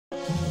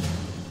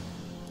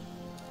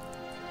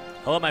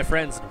Hello my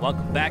friends and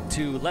welcome back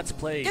to Let's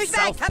Play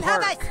South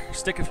Park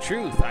Stick of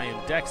Truth. I am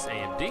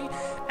DexAMD,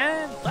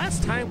 and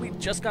last time we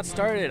just got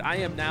started. I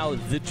am now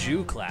the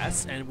Jew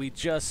class, and we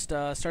just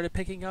started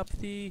picking up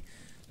the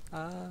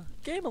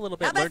game a little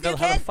bit, learned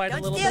how to fight a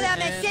little bit,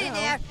 and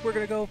now we're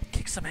gonna go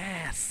kick some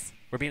ass.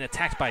 We're being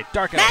attacked by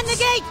dark elves. Man the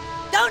gate!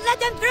 Don't let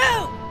them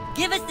through!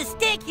 Give us the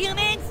stick,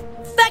 humans!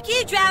 Fuck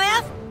you, Drow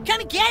elf!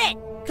 Come and get it!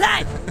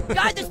 Clyde,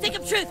 guard the Stick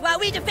of Truth while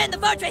we defend the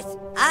fortress!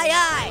 Aye,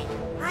 aye!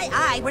 Aye,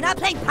 aye, we're not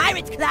playing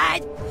pirates,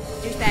 Clyde!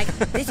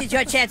 Douchebag, this is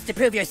your chance to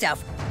prove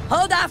yourself.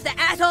 Hold off the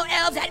asshole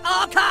elves at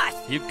all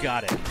costs! You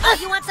got it. Oh,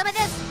 you want some of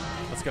this?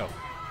 Let's go.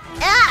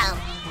 Oh!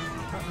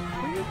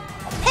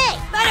 Hey,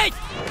 Butters!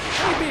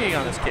 Why are you beating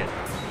on this kid?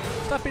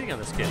 Stop beating on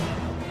this kid.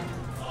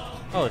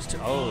 Oh, there's two.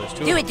 Oh, there's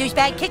two. Do it,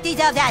 douchebag. Kick these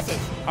elves' asses.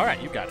 All right,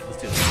 you got it.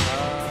 Let's do this.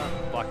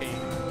 Blocking.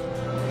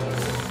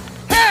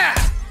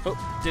 Oh,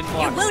 didn't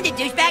block. You're wounded,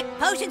 douchebag.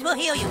 Potions will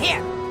heal you.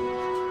 Here.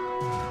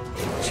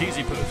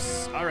 Cheesy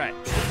poofs. All right.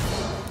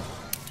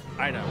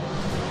 I know.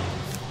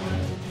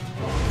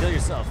 Heal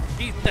yourself.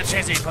 Eat the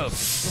cheesy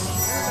poofs.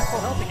 You're at full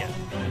health again.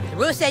 The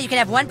rules say you can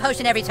have one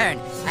potion every turn.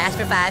 I asked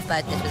for 5,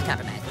 but this was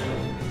compromised.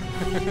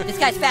 This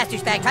guy's fast,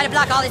 douchebag. Try to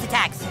block all his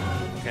attacks.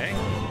 Okay.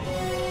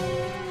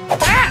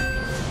 Ah!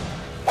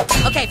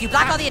 Okay, if you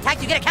block all the attacks,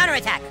 you get a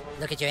counterattack.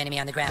 Look at your enemy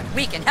on the ground.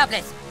 Weak and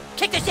helpless.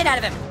 Kick the shit out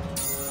of him.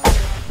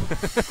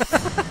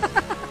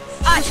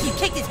 Ah, you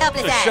kicked his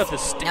helpless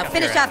ass. Now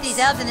finish off these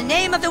elves in the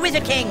name of the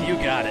Wizard King. You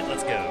got it.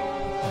 Let's go.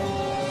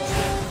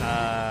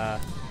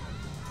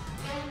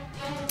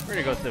 We're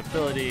gonna go with the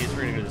abilities.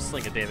 We're gonna go to the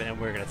Sling of David, and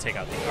we're gonna take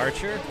out the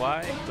Archer.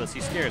 Why? Because he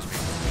scares me.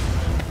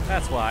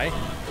 That's why.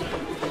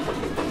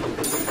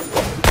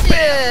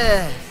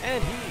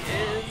 And he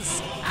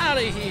is out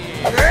of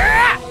here.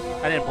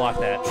 I didn't block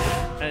that.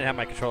 I didn't have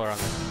my controller on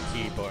the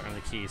keyboard on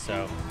the key,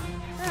 so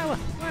well,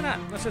 why not?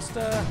 Let's just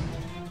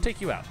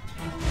take you out.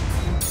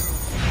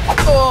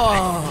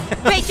 Oh!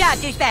 Great job,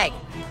 douchebag.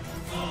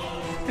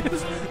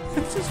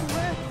 It's just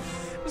red.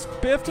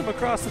 Just biffed him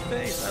across the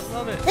face. I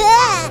love it.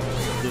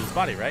 Lose his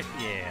body, right?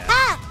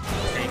 Yeah.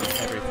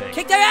 Take everything.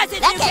 Kick their asses,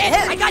 you kid!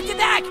 I got you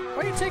back!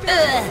 Why are you taking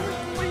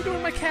What are you doing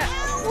with my cat?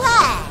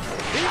 What?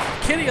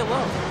 Leave Kitty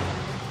alone.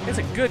 It's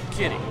a good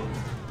kitty.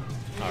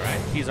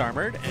 Alright, he's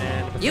armored,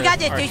 and you got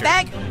this,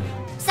 douchebag!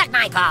 Suck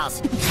my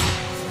balls!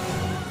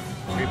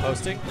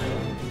 Reposting?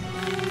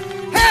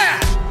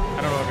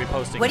 I don't know what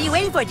reposting What are you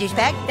waiting for,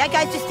 douchebag? That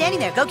guy's just standing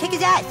there. Go kick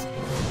his ass!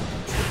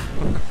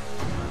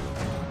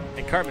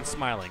 And Cartman's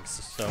smiling,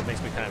 so it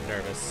makes me kind of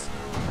nervous.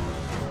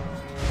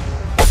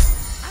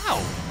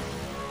 Ow!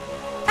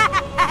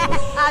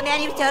 Oh man,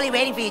 he was totally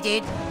waiting for you,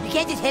 dude. You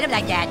can't just hit him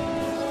like that.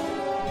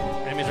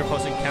 Enemies are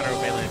posting counter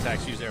melee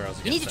attacks. Use arrows.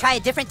 You need to try a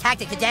different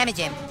tactic to damage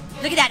him.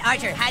 Look at that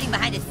archer hiding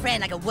behind his friend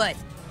like a wuss.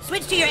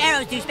 Switch to your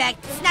arrows, douchebag.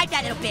 Snipe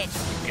that little bitch.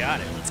 Got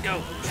it. Let's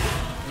go.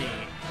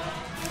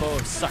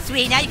 Both suck.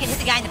 Sweet, now you can hit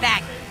the guy in the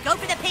back. Go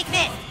for the pink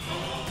miss.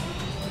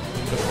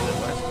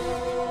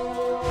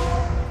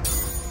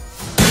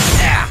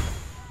 Yeah.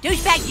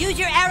 Douchebag, use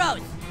your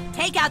arrows.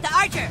 Take out the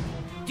archer.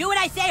 Do what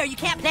I say or you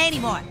can't play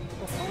anymore.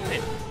 Well,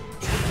 fine.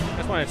 I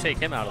just want to take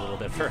him out a little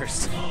bit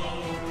first.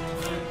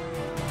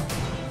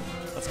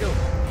 Let's go.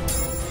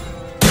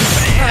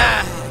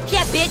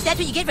 Yeah, bitch, that's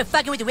what you get for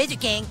fucking with the Wizard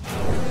King.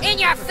 In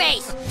your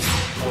face!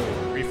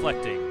 Oh,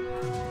 reflecting.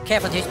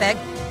 Careful, douchebag.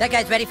 That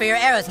guy's ready for your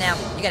arrows now.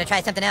 You gotta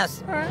try something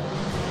else. Alright.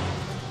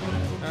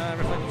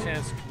 Reflecting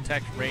chance to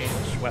detect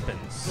ranged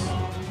weapons.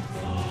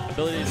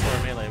 Abilities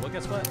or melee. Well,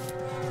 guess what?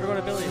 We're going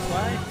to abilities.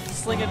 Why?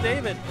 Sling of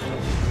David.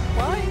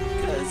 Why?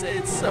 Because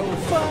it's so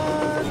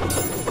fun!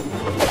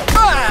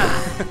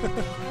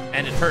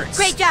 And it hurts.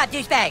 Great job,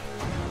 douchebag!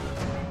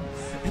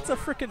 It's a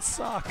frickin'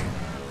 sock.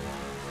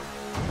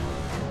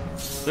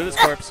 Loot his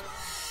corpse.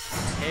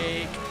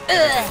 Take.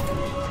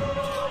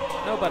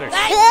 No butters.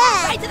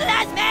 Right to the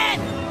last man!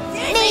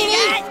 Seriously, you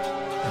guys!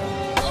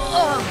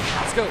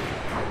 Let's go.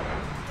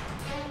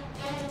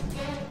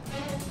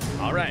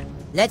 Alright.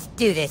 Let's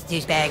do this,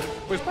 douchebag.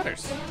 Where's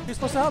Butters? He's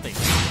supposed to help me.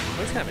 Oh,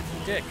 he's kind of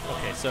a dick.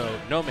 Okay, so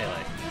no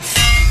melee.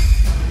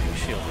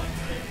 Shield.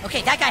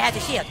 Okay, that guy has a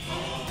shield.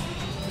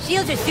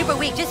 Shields are super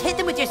weak. Just hit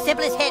them with your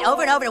simplest hit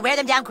over and over to wear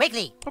them down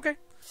quickly. Okay.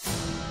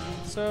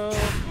 So,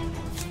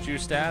 Jew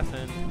staff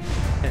and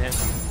hit him.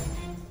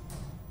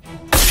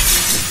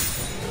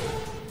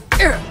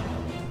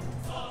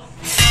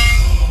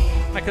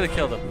 I could have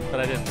killed him, but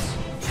I didn't.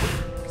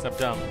 Because I'm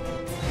dumb.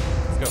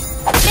 Let's go.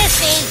 Miss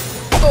me!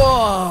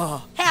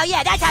 Oh! Hell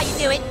yeah, that's how you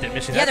do it!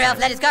 The other elf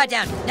let his guard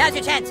down. Now's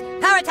your chance.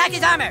 Power attack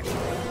his armor!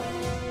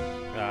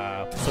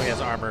 So he has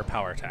armor,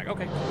 power attack.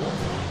 Okay.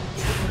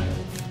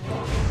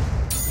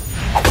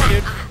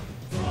 Dude.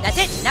 That's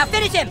it! Now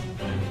finish him!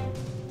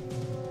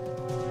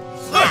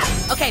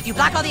 Okay, if you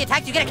block all the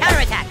attacks, you get a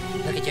counterattack.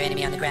 Look at your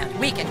enemy on the ground.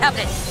 Weak and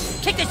helpless.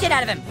 Kick the shit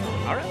out of him.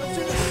 Alright, let's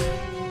do this.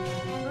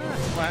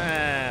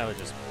 Well, we'll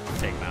just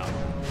take him out.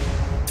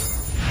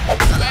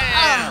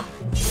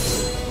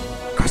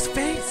 Across the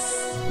face!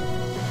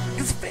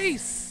 His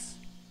face!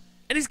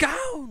 And he's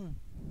gone!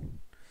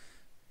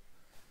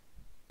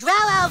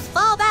 Drow elves,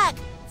 fall back!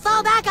 Fall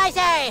luck, I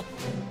say!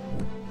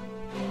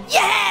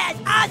 Yes!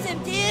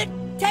 Awesome,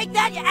 dude! Take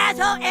that, you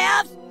asshole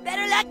elves!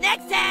 Better luck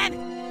next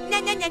time!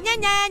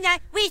 Na.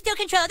 We still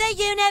control the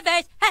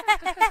universe!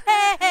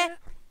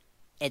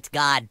 It's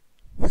God.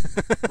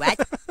 What?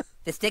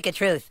 The stick of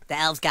truth. The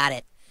elves got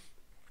it.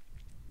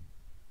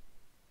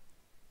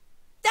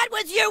 That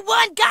was your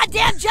one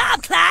goddamn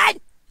job, Clyde!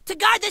 To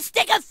guard the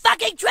stick of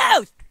fucking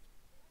truth!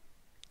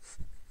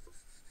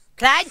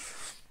 Clyde,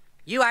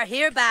 you are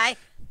hereby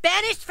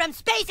banished from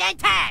space and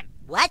time!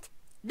 What?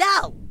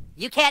 No!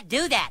 You can't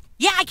do that.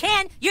 Yeah, I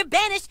can! You're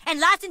banished and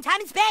lost in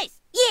time and space!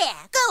 Yeah,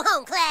 go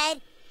home,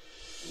 Clyde.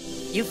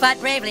 You fought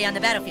bravely on the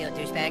battlefield,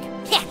 douchebag.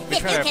 Yeah,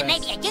 if you can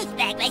make me a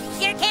douchebag, like you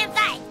sure can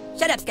fight.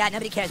 Shut up, Scott.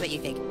 Nobody cares what you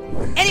think.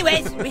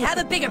 Anyways, we have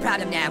a bigger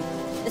problem now.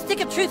 The stick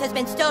of truth has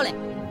been stolen,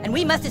 and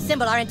we must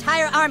assemble our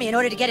entire army in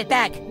order to get it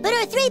back. But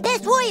our 3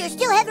 best warriors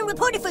still haven't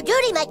reported for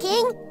duty, my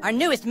king. Our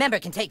newest member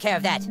can take care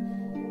of that.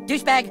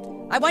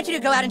 Douchebag, I want you to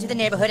go out into the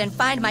neighborhood and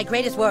find my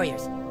greatest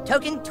warriors.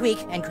 Token, Tweak,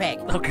 and Craig.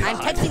 Oh, God. I'm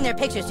texting their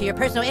pictures to your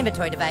personal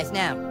inventory device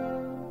now.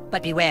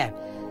 But beware.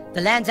 The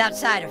lands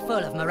outside are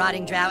full of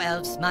marauding drow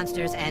elves,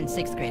 monsters, and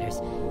 6th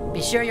graders.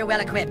 Be sure you're well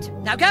equipped.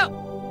 Now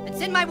go! And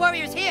send my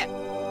warriors here!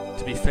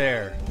 To be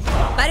fair,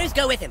 Butters,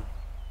 go with him.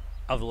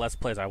 of the Let's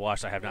Plays I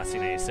watched, I have not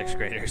seen any 6th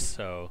graders,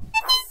 so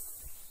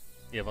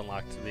you have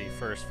unlocked the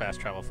first fast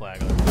travel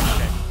flag.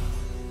 Okay.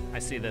 I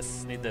see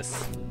this. Need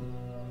this.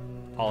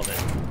 All of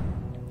it.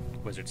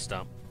 Wizard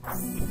stump.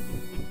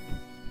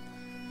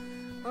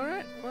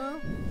 Alright,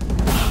 well,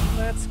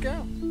 let's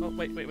go. Oh,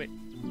 wait.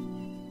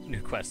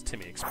 New quest,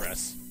 Timmy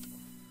Express.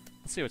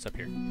 Let's see what's up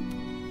here.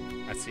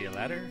 I see a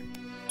ladder.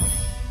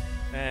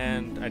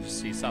 And I just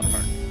see South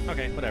Park.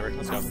 Okay, whatever.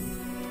 Let's go.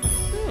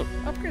 Ooh,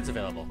 upgrades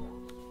available.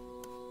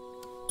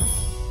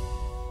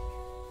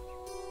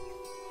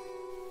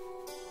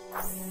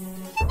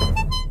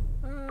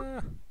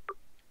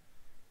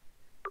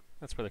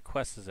 That's where the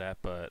quest is at,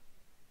 but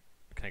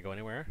can I go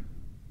anywhere?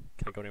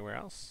 Can I go anywhere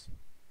else?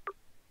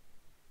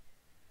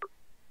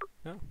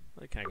 No?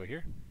 Can I go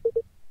here?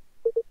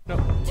 No.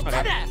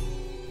 Okay.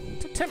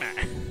 To Timmy!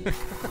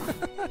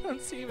 I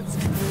don't see even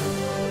see.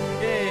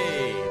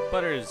 Yay!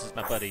 Butters is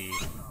my buddy.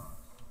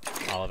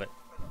 All of it.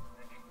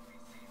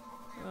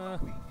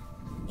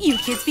 You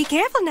kids be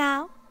careful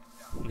now.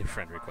 New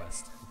friend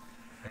request.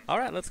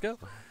 Alright, let's go.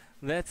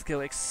 Let's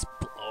go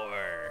explore.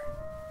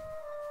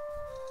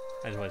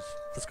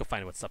 Let's go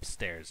find what's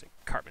upstairs in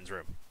Cartman's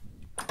room.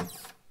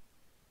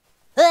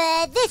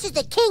 This is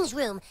the king's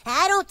room.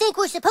 I don't think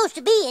we're supposed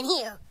to be in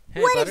here.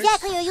 Hey, what Butters?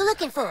 exactly are you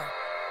looking for?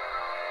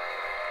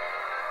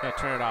 No,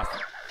 turn it off.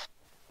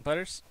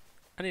 Butters,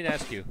 I need to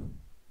ask you,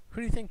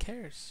 who do you think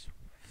cares?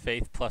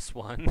 Faith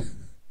 +1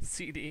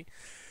 CD.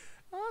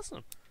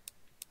 Awesome.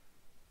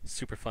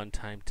 Super fun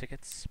time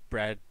tickets.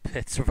 Brad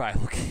Pitt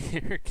survival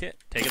gear kit.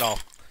 Take it all.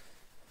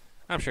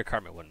 I'm sure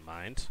Cartman wouldn't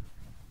mind.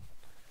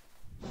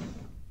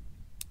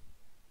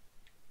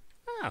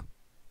 Oh.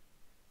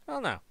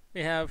 Well, no.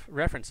 We have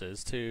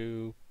references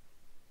to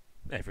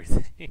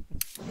everything.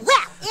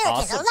 Wow, Eric has a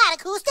Awesome. lot of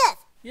cool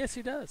stuff. Yes,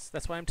 he does.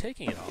 That's why I'm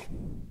taking it all.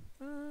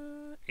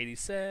 80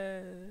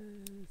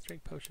 cents.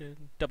 Drink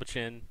potion. Double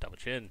chin. Double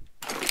chin.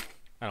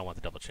 I don't want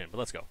the double chin, but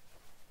let's go.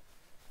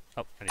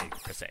 Oh, I need to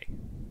press A.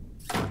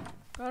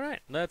 Alright,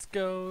 let's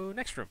go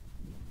next room.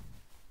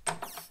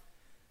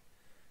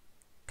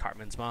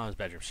 Cartman's mom's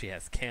bedroom. She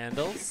has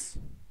candles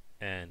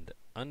and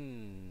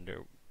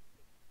under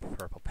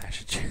purple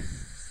passage.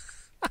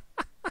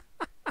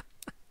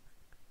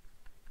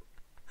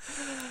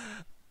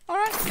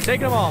 Alright,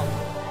 taking them all.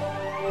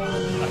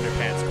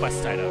 Underpants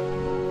quest item.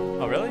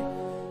 Oh, really?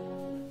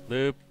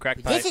 Loop,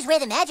 crack pipe. This is where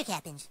the magic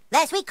happens.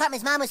 Last week,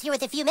 Cartman's mom was here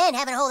with a few men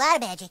having a whole lot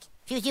of magic.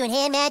 She was doing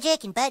hand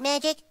magic and butt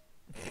magic.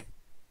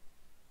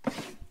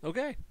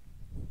 Okay.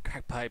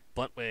 Crack pipe,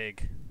 blunt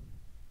wig.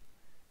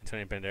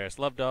 Antonio Banderas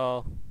love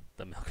doll.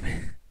 The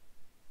milkman.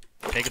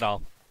 Take it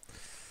all.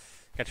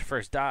 Got your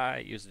first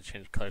die. Use it to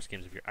change color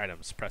schemes of your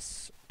items.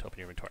 Press to open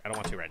your inventory. I don't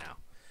want to right now.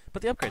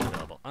 But the upgrade's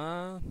available.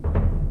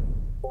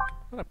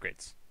 What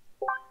upgrades?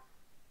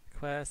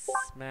 Quests,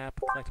 map,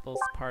 collectibles,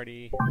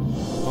 party.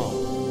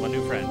 Oh, one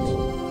new friend.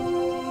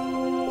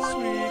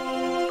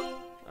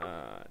 Sweet.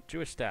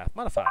 Jewish staff.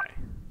 Modify.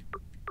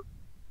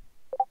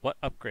 What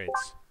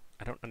upgrades?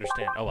 I don't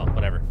understand. Oh well,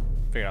 whatever.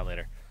 Figure it out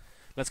later.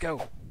 Let's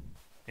go.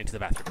 Into the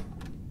bathroom.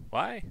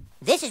 Why?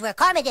 This is where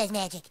Cartman does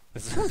magic.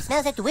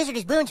 Smells like the wizard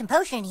is brewing some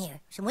potion in here.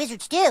 Some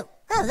wizard stew.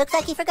 Oh, looks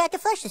like he forgot to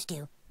flush the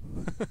stew.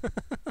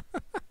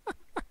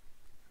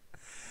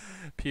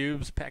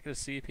 Pubes, packet of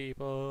sea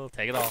people.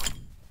 Take it all.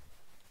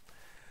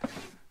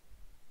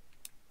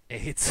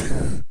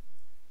 AIDS.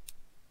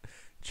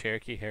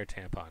 Cherokee hair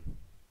tampon.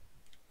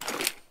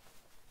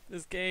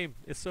 This game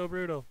is so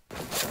brutal.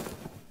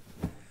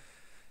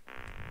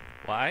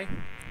 Why?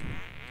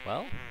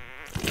 Well,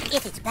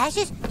 If it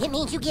splashes, it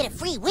means you get a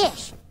free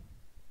wish.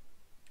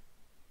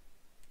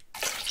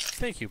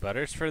 thank you,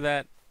 Butters, for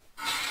that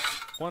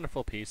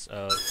wonderful piece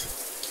of...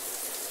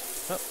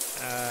 Oh,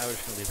 we're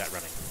just going to leave that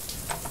running.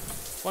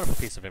 Wonderful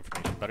piece of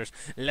information, Butters.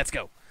 Let's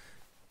go.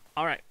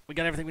 All right, we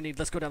got everything we need.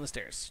 Let's go down the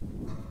stairs.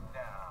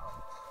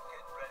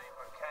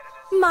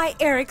 My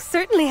Eric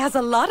certainly has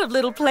a lot of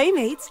little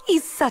playmates.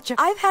 He's such a...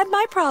 I've had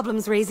my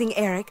problems raising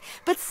Eric,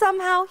 but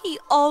somehow he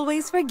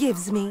always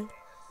forgives me.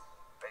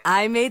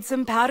 I made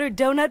some powdered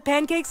donut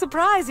pancake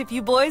surprise if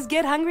you boys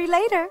get hungry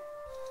later.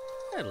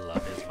 I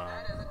love his mom.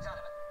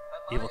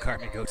 Evil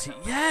Cartman goatee.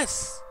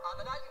 Yes!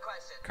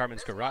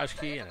 Cartman's garage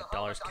key and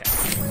 $1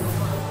 cash.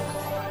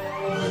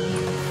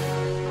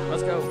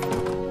 Let's go.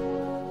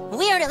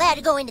 We aren't allowed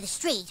to go into the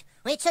street.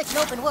 When it's such an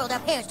open world, our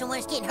parents don't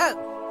want us getting hurt.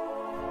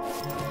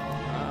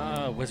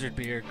 Wizard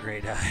beer,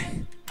 great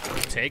eye.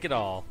 Take it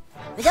all.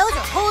 But those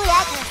are holy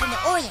icons from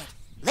the Orient.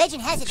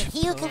 Legend has it that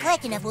he who can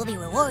collect enough will be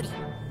rewarded.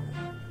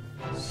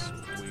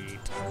 Sweet.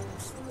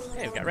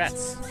 Hey, we got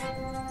rats.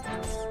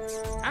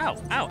 Ow,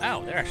 ow,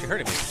 ow. They're actually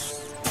hurting me.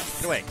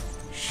 Get away.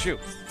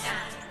 Shoot.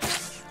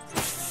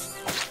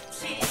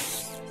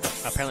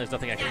 Apparently there's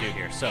nothing I can do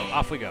here, so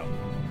off we go.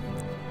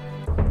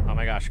 Oh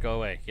my gosh, go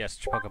away. Yes,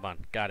 Pokemon.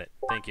 Got it.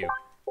 Thank you.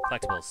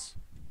 Collectibles.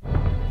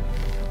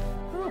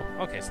 Oh,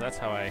 okay, so that's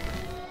how I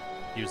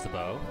use the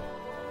bow.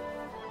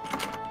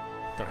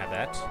 Don't have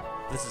that.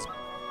 This is...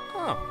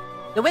 Oh.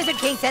 The Wizard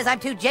King says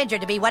I'm too ginger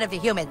to be one of the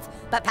humans,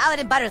 but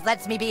Paladin Butters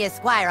lets me be his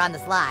squire on the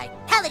sly.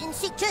 Paladins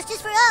seek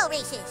justice for all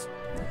races.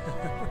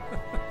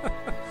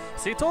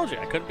 See, told you.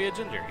 I couldn't be a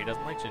ginger. He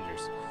doesn't like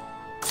gingers.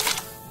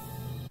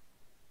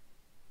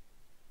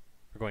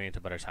 We're going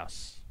into Butters'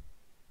 house.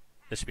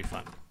 This should be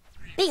fun.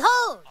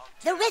 Behold,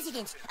 the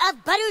residence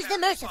of Butters the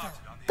Merciful.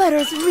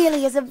 Butters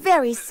really is a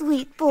very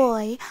sweet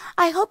boy.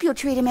 I hope you'll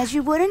treat him as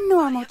you would a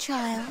normal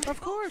child.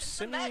 Of course.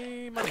 Send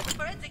me money.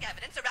 Forensic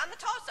evidence around the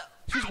torso.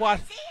 She's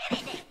watching.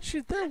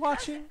 They're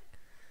watching.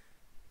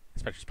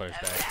 Inspector Butters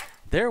bag.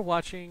 They're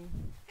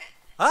watching.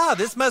 Ah,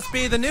 this must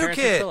be the new Terrence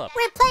kid.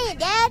 We're playing,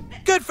 Dad.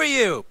 Good for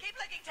you. Keep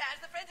looking,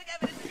 Taz. The forensic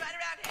evidence is right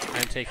around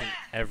here. I'm taking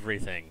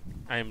everything.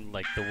 I'm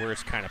like the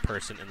worst kind of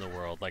person in the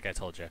world, like I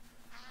told you.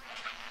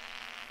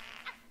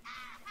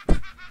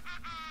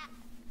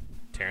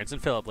 Terrence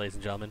and Philip, ladies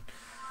and gentlemen.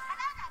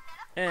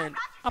 And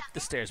up the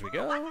stairs we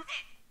go.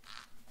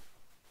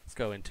 Let's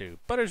go into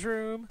Butters'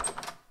 room.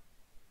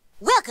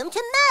 Welcome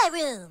to my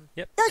room.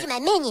 Yep. Those are my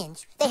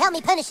minions. They help me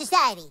punish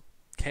society.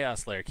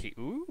 Chaos Lair key.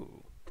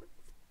 Ooh.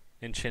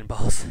 And chin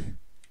balls.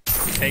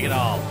 Take it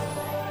all.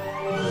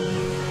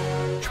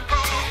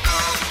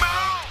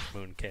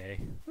 Moon K.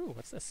 Ooh,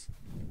 what's this?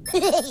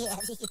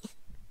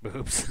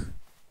 Boobs.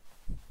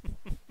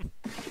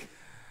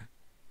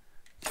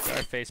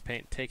 Star face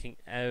paint, taking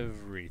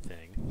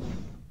everything.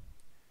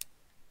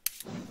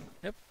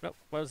 Yep, nope,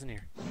 what was in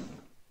here?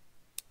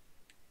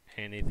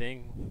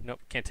 Anything? Nope,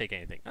 can't take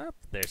anything. Oh,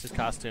 there's his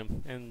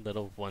costume and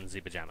little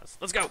onesie pajamas.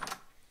 Let's go!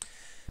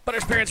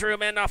 Butter's parents'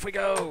 room, and off we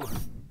go!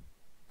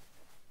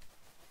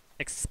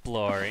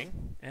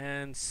 Exploring.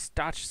 And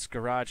Stotch's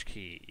garage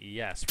key.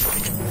 Yes, we're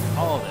taking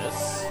all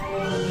this.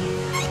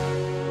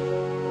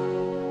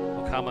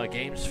 Okama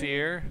Game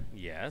Sphere.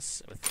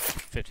 Yes, with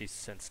 50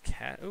 cents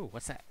cat. Ooh,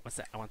 what's that? What's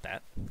that? I want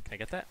that. Can I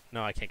get that?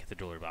 No, I can't get the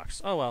jewelry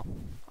box. Oh well.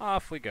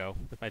 Off we go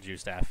with my Jew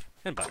staff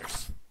and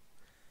Butters.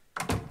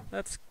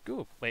 Let's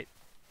go. Wait.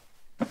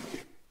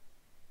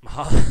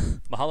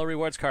 Mahalo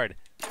rewards card.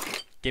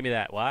 Give me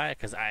that. Why?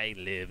 Because I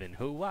live in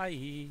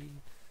Hawaii.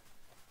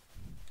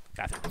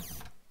 Bathroom.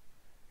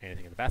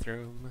 Anything in the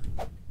bathroom?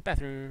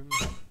 Bathroom.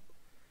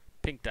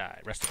 Pink dye.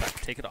 Rest of the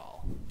pack. Take it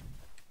all.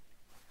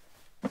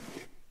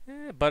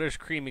 Butters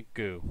creamy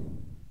goo.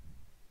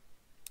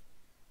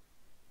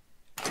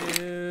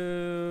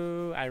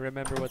 Ew, I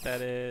remember what that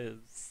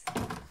is.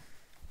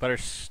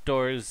 Butters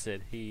stores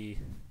it. He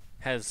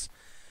has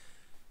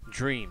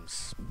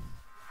dreams.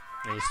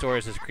 And he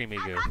stores his creamy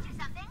goo. I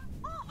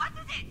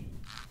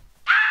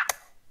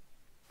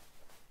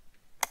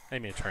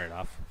didn't mean to turn it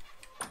off.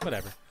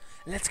 Whatever.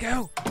 Let's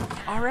go!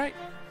 Alright.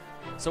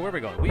 So where are we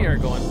going? We are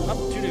going up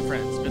to new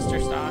friends,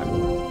 Mr. Stott,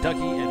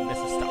 Dougie, and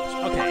Mrs.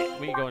 Stotch. Okay,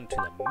 we go into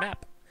the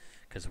map.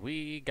 Because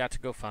we got to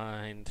go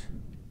find...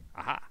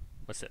 Aha!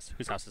 What's this?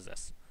 Whose house is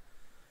this?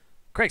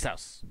 Craig's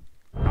house.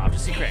 I'll have to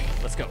see Craig.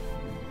 Let's go.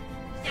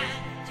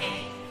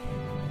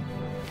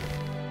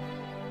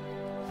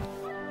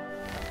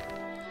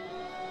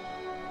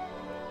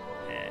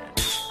 And...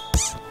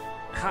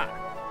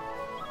 Ha!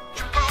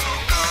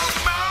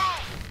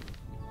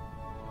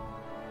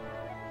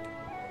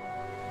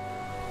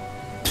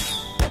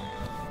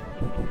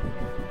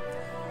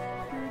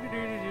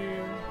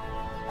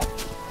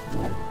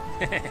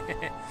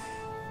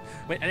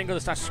 Wait, I didn't go to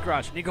the Stotch's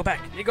garage. I need to go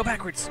back. I need to go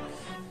backwards.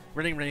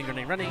 Running.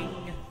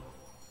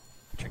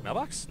 Check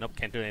mailbox? Nope,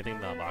 can't do anything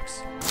in the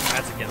mailbox.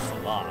 That's against the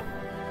law.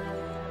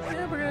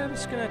 Yeah, we're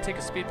just gonna take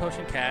a speed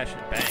potion, cash,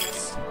 and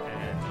banks.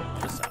 And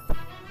hook this up.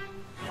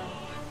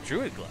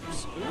 Druid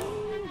gloves.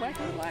 Ooh,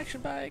 wacky little action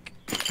bike.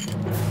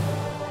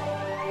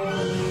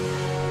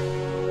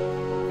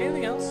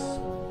 Anything else?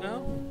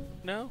 No?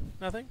 No?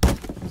 Nothing?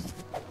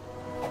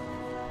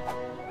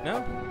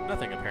 No?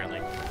 Nothing, apparently.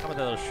 How about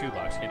that little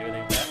shoebox? Can you do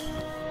anything with that?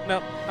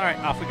 Nope. Alright,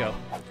 off we go.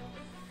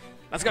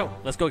 Let's go.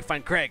 Let's go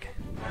find Craig.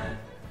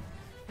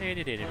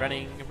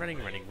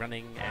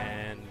 Running,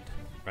 and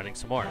running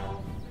some more.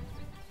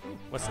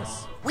 What's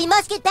this? We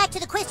must get back to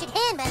the quest at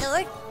hand, my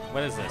lord.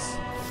 What is this?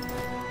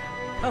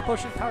 Health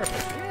potion, power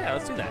potion. Yeah,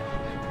 let's do that.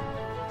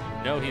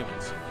 No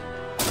humans.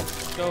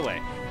 Go away.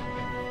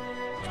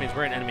 Which means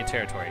we're in enemy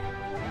territory.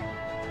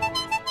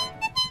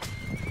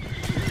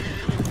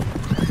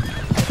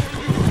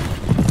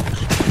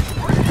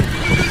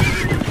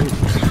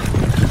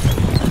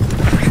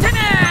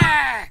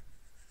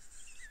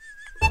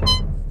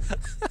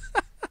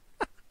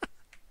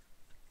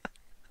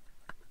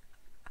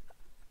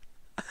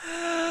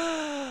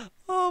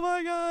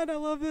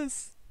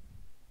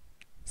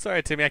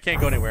 Sorry, Timmy, I can't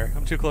go anywhere.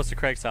 I'm too close to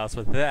Craig's house,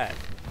 but that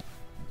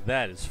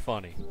is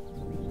funny.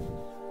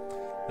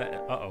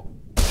 Uh-oh.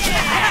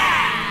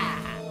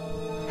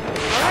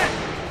 Alright!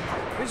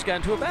 We just got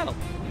into a battle.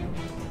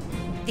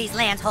 These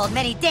lands hold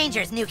many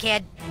dangers, new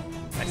kid.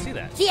 I see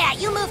that. Yeah,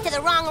 you moved to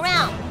the wrong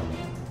realm.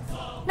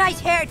 Nice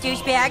hair,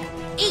 douchebag.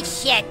 Eat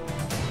shit.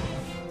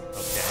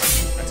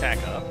 Okay,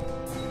 attack up.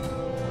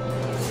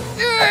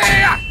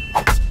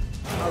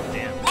 Oh,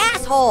 damn.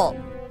 Asshole!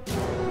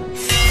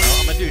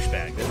 Well, I'm a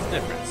douchebag. There's a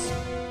difference.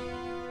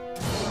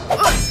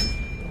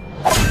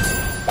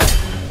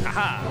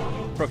 Aha!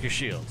 Broke your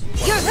shield.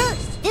 You're hurt.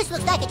 This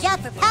looks like a job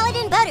for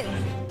Paladin Butters.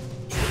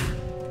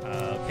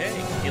 Okay,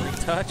 healing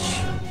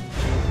touch.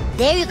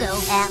 There you go,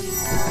 Al.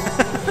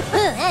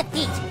 That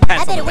beat.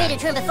 I better wait a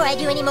turn before I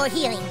do any more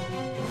healing.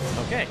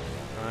 Okay.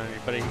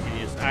 Everybody can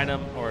use an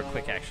item or a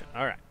quick action.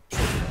 Alright.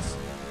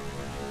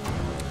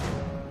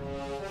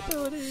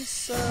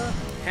 Abilities,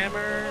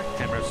 hammer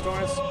of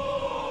storms.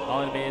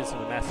 All enemies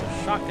with a massive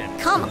shock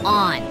damage. Come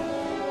on!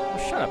 Oh,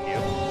 shut up, you.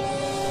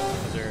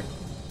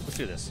 Let's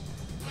do this.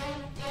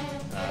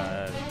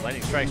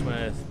 Lightning strikes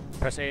with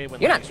press A when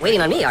You're not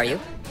waiting on me, are you?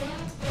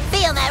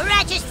 Feel my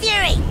righteous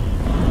fury!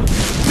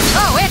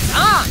 Oh, it's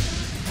on!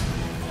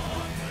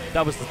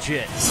 That was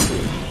legit.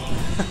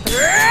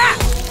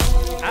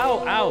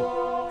 Ow,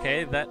 ow.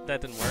 Okay, that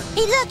didn't work.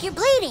 Hey, look, you're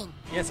bleeding.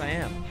 Yes, I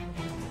am.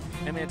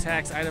 Enemy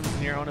attacks, items,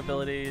 and your own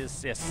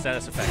abilities. Yes,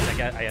 status effects.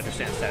 I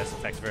understand status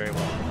effects very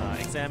well.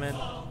 Examine.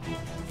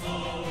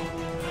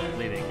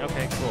 Bleeding.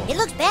 Okay, cool. It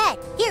looks bad.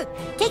 Here,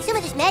 take some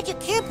of this magic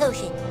cure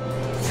potion.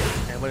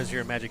 And what is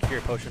your magic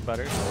cure potion,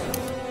 Butters?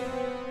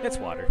 It's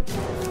water.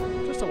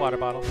 Just a water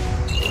bottle.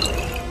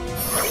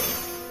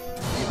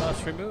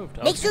 Debuffs removed.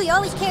 Make sure you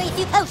always carry a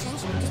few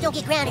potions. Just don't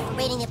get grounded from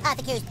raiding the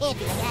apothecary's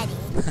pantry like I did.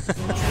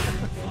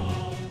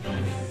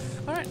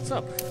 Alright,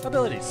 so,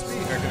 abilities. We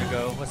are gonna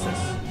go, what's this?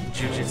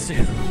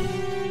 Jujitsu.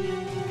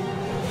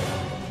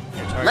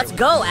 Let's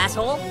go,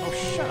 asshole! Oh,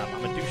 shut up,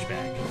 I'm a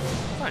douchebag.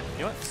 Fine,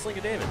 you know what? Sling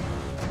a David.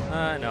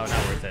 No, not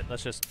worth it.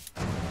 Let's just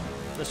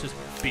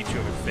beat you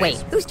over the face. Wait,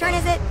 whose turn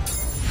is it?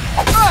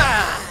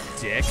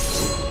 Dick.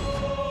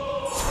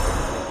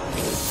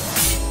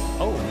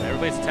 Oh,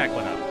 everybody's attack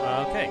went up.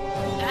 Okay.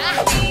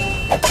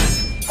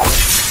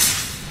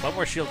 One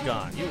more shield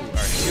gone. You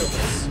are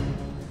shieldless.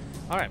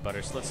 Alright,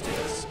 Butters, let's do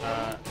this.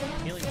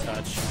 Healing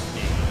touch.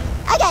 Me.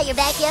 I got your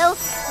back, yo. Oh,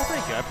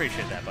 thank you. I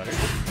appreciate that, Butters.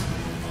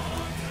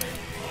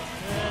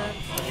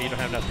 You don't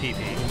have enough PP.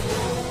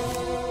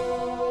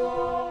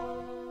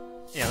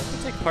 Yeah, let's go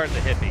take part in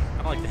the hippie. I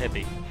don't like the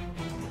hippie.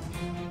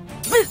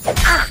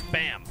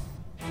 Bam.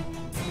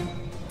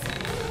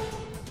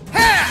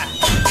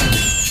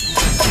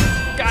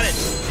 Got it.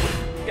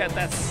 Got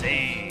that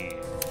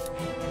save.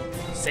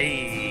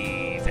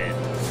 Save it.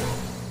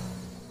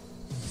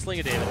 Sling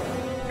it, David.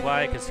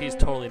 Why? Because he's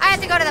totally. I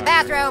have to go to the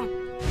bathroom.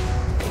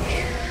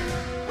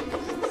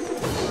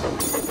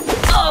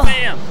 Oh.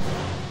 Bam.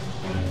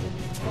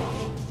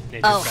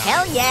 Oh,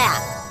 hell yeah.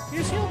 You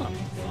just healed him.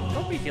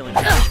 Don't be healing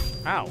him.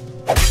 Ow.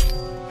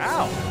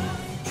 Ow.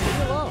 Leave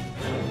me alone.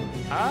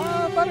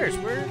 Butters,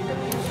 we're going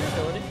to use your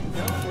ability.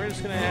 No, we're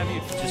just going to have you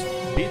just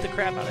beat the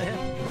crap out of him.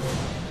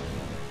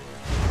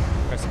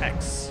 Press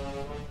X.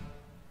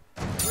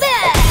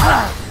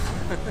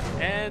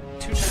 And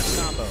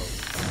 2-time combo.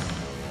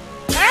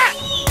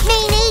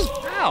 Meanie!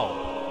 Ow.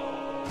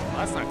 Well,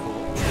 that's not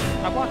cool.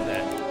 I blocked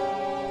that. You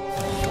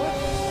know what?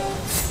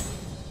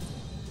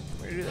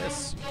 We're going to do this.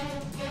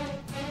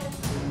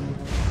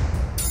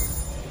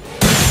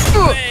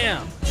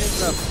 Bam! In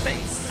the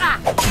face.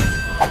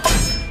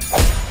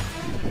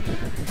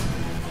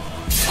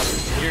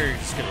 You're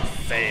just gonna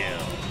fail.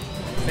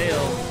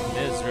 Fail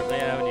miserably.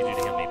 I need you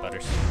to heal me,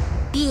 Butters.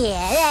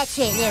 Yeah, that's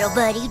it, little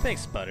buddy.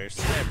 Thanks, Butters.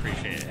 I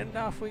appreciate it. And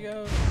off we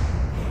go.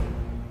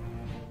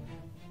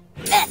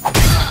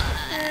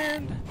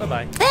 And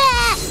bye-bye.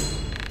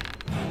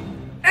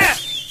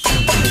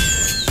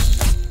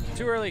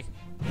 Too early.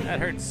 That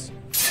hurts.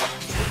 It's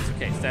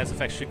okay. Status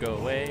effects should go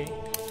away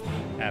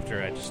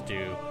after I just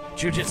do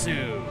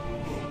Jujitsu.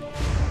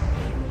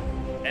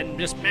 And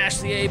just mash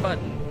the A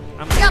button.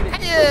 I'm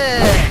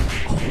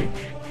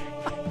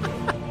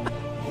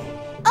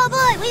Oh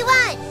boy, we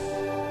won!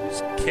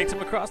 Just kicked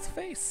him across the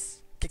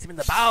face. Kicked him in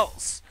the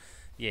bowels.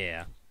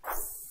 Yeah.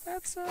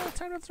 That's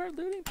time to start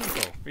looting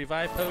people.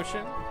 Revive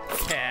potion,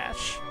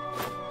 cash,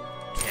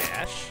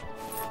 cash,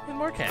 and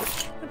more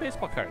cash, and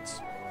baseball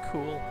cards.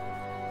 Cool.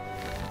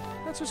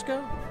 let's just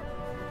go.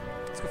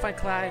 Let's go find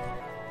Clyde.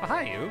 Oh,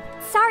 hi, you.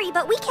 Sorry,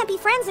 but we can't be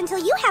friends until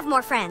you have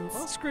more friends.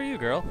 Well, screw you,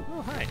 girl.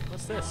 Oh, hi.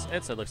 What's this?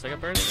 It looks like a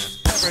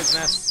bird's nest. Hi, bird's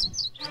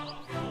nest.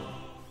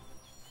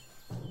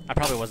 I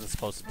probably wasn't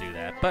supposed to do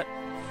that, but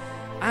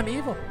I'm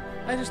evil.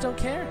 I just don't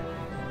care.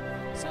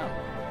 So,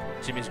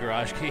 Jimmy's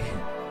garage key.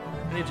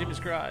 I need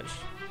Jimmy's garage.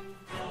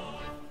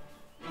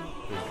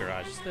 Whose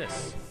garage is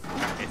this?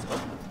 Okay, it's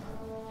open.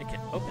 It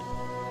can't open.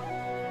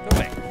 Go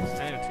away.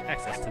 I need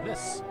access to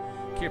this.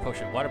 Cure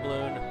potion, water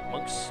balloon,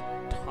 monk's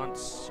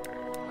tonsure.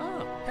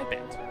 Oh,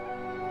 headband.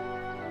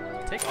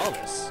 Take all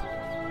this.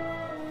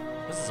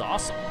 This is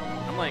awesome.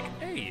 I'm like,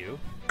 hey, you.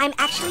 I'm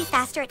actually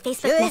faster at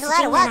Facebook messaging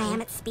than I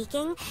am at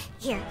speaking.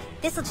 Here,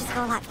 this'll just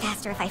go a lot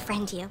faster if I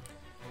friend you.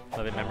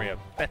 Loving memory of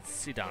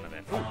Betsy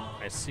Donovan. Ooh,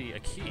 I see a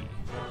key.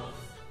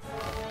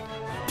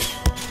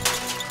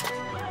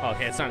 Oh,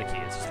 okay, it's not a key.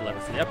 It's just a lever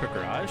for the upper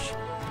garage.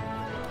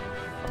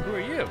 Who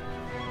are you?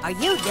 Are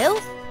you new?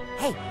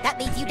 Hey, that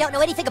means you don't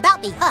know anything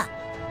about me, huh?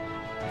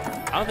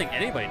 I don't think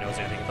anybody knows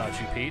anything about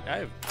you, Pete.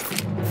 I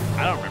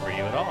don't remember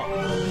you at all.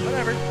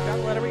 Whatever.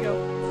 Gotta let her go.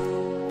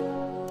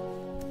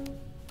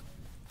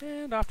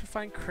 And off to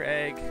find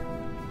Craig. Who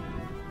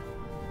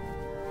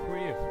are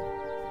you?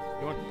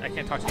 I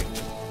can't talk to you.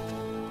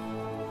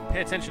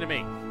 Pay attention to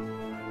me.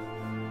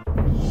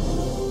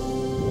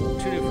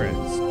 2 new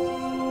friends.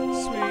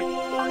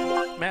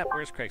 Sweet. Map,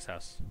 where's Craig's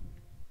house?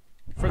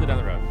 Further down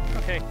the road.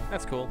 Okay,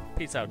 that's cool.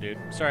 Peace out, dude.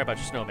 Sorry about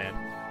your snowman.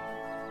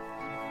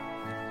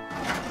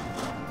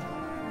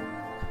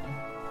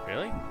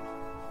 Really?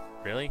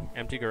 Really?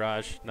 Empty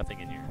garage, nothing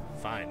in here.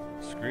 Fine.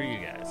 Screw you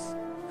guys.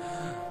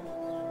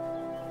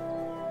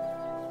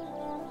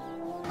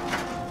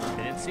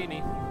 They didn't see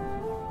me.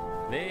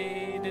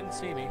 They didn't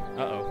see me.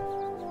 Uh-oh.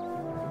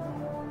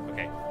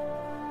 Okay.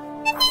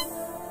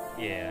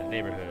 Yeah,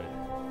 neighborhood.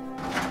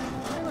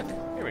 Hey, look.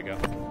 Here we go.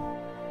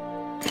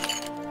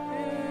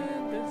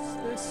 And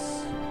this.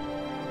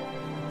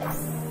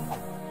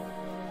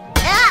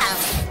 Ah!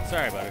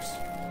 Sorry, Butters.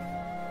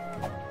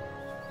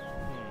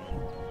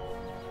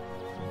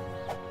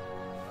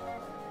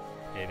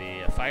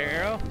 Maybe a fire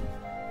arrow?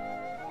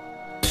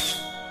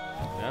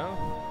 No?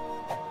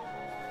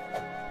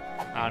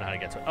 I don't know how to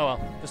get to it. Oh well,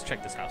 let's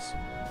check this house.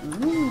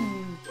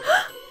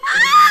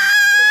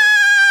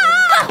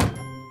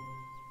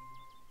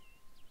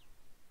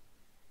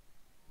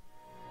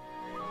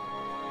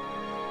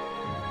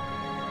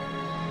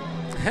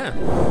 Huh.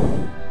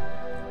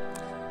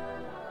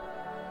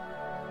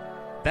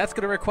 That's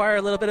going to require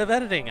a little bit of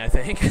editing, I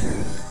think.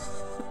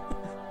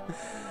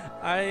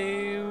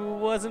 I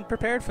wasn't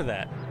prepared for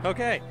that.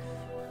 Okay.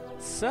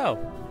 So,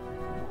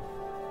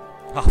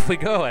 off we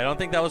go. I don't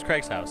think that was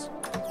Craig's house.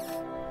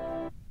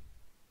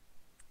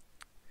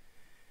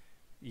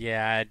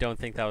 Yeah, I don't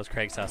think that was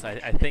Craig's house.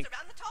 I think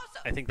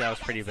that was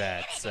pretty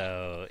bad.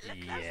 So,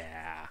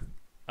 yeah.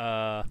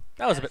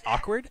 That was a bit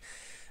awkward.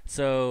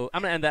 So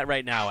I'm gonna end that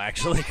right now,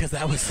 actually, because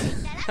that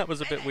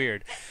was a bit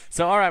weird.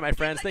 So all right, my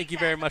friends, thank you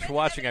very much for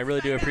watching. I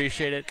really do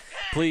appreciate it.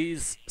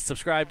 Please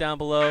subscribe down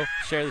below,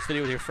 share this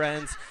video with your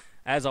friends.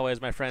 As always,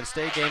 my friends,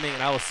 stay gaming,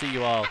 and I will see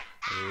you all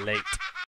late.